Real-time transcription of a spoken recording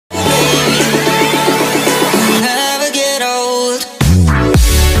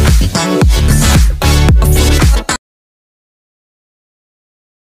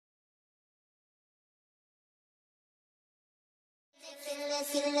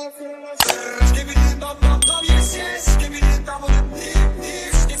Skibidi dum dum dum, yes yes. Skibidi dum dum deep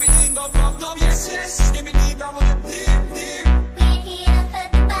deep. Skibidi dum dum dum, yes yes. Skibidi dum dum deep deep.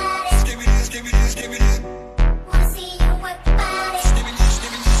 Skibidi skibidi skibidi. Skibidi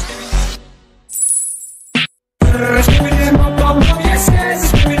skibidi skibidi. Skibidi dum dum dum, yes yes.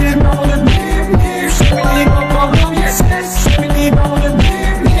 Skibidi dum dum deep deep. Skibidi dum dum dum, yes yes. Skibidi dum dum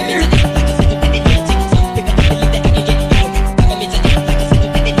deep deep.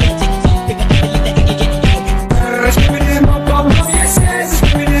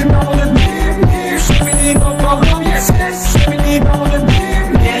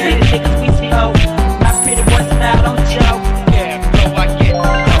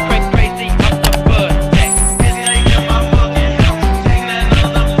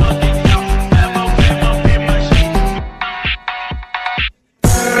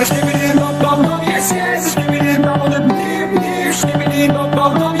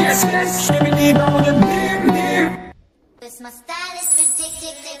 My style is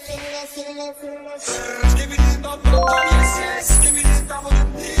ridiculous. Skibidi dum dum dum, yes yes. Skibidi dum dum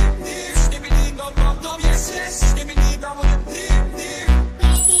deep deep. Skibidi dum dum dum, yes yes. Skibidi dum dum deep deep.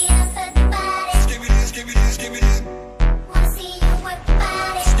 Skibidi skibidi skibidi.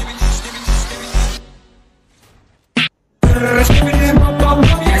 Skibidi skibidi skibidi. Skibidi dum dum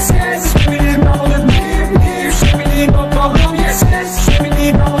dum, yes yes. Skibidi dum dum deep deep. Skibidi dum dum dum, yes yes. Skibidi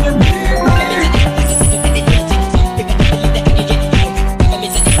dum dum deep deep.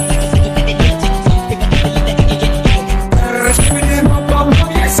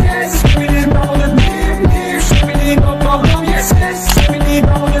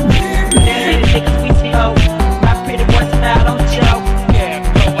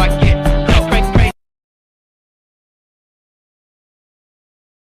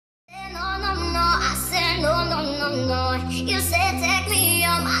 You said take me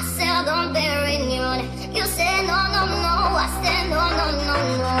home, I said don't bury me. You said no, no, no, I said no, no, no,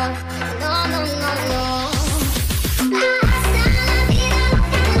 no, no, no, no, no. Hasta la vida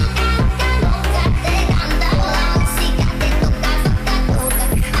loca, loca, loca, te canta la música, te toca, toca, toca.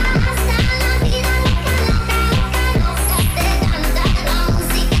 Hasta la vida loca, loca, loca, te canta la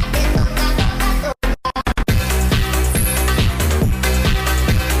música, te toca, toca, toca.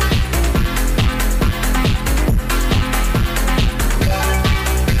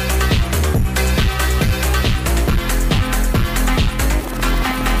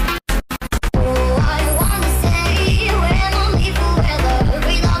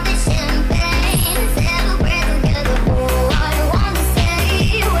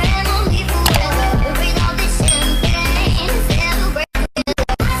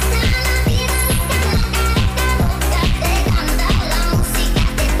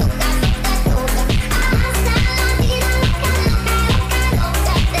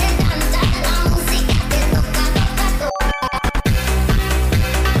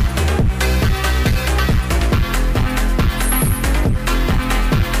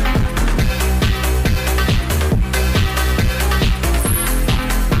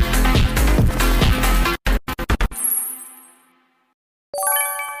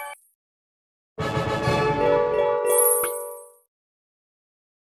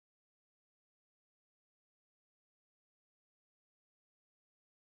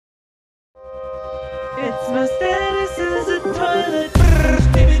 It's my status as a toilet.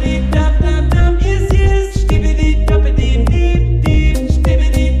 Skibidi dum dum dum, yes yes. Skibidi dumpity deep deep.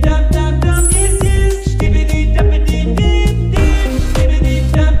 Skibidi dum dum dum, yes yes. Skibidi dumpity deep deep. Skibidi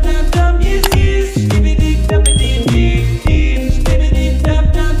dum dum dum, yes yes. Skibidi dumpity deep deep. Skibidi dum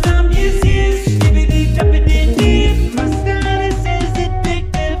dum dum, yes yes. Skibidi dumpity deep. My status is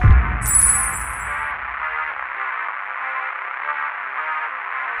addictive.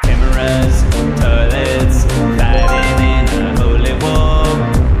 Cameras, toilets, fighting in a holy war.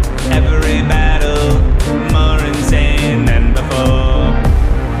 Every battle more insane than before.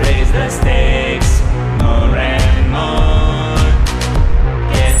 Raise the stakes more and more.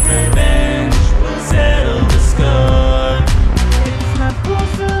 Get revenge, we'll settle the score. It's my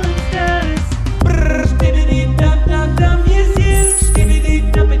porcelain status. Skibidi dum dum dum, yes yes. Skibidi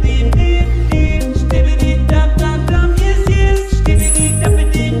dumpity deep deep. Skibidi dum dum dum, yes yes. Skibidi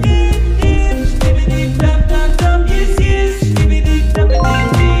dumpity deep deep. Skibidi dum dum dum, yes yes. Skibidi dumpity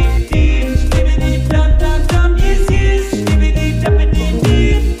deep deep. Skibidi dum dum dum, yes yes. Skibidi dumpity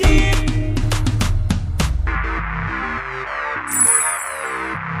deep deep.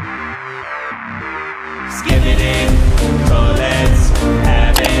 Skibidi, toilets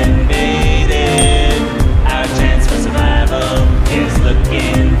have invaded. Our chance for survival is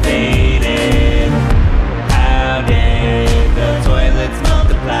looking faded. How did the toilets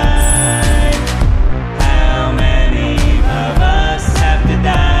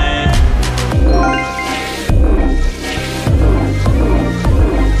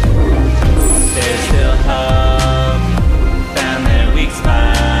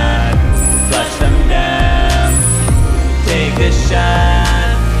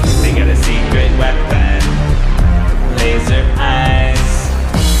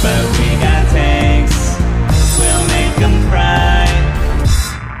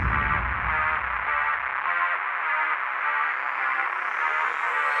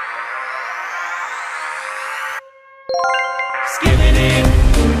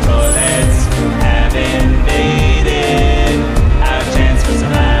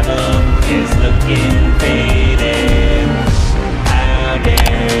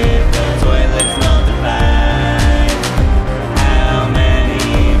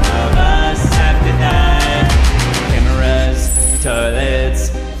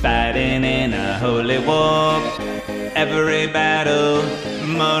fighting in a holy war. Every battle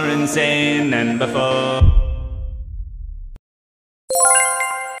more insane than before.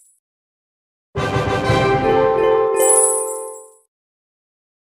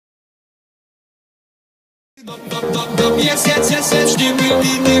 Yes, yes, yes, yes,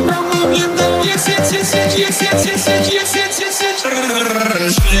 Skibidi, yes, yes, yes, yes, yes, yes, yes, yes, yes, yes, yes,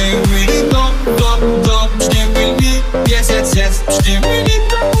 Skibidi, Skibidi, yes, yes, yes, Skibidi,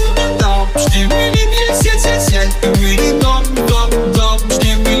 Skibidi, yes, yes, yes, yes, Skibidi,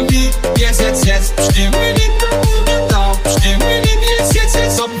 Skibidi, yes, yes, yes, Skibidi, Skibidi, yes, yes,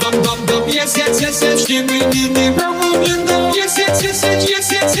 yes, yes, yes, yes, yes, Skibidi, yes, yes, yes, yes,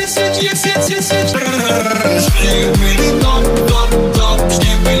 yes, yes, yes, yes, yes, yes, yes, Skibidi,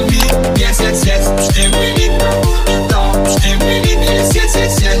 Skibidi, yes, yes, yes, Skibidi, Skibidi, yes, yes,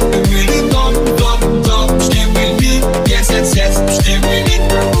 yes, yes, Skibidi, Skibidi, yes, yes, yes, Skibidi,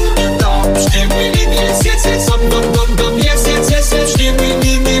 Skibidi, yes, yes, yes, yes, yes, yes, yes,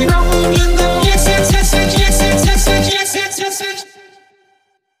 Skibidi, yes, yes, yes, yes, yes, yes, yes, yes, yes, yes.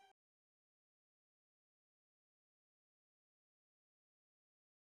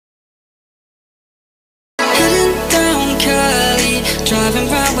 Heading down Cali, driving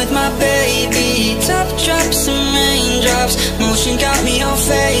round with my baby.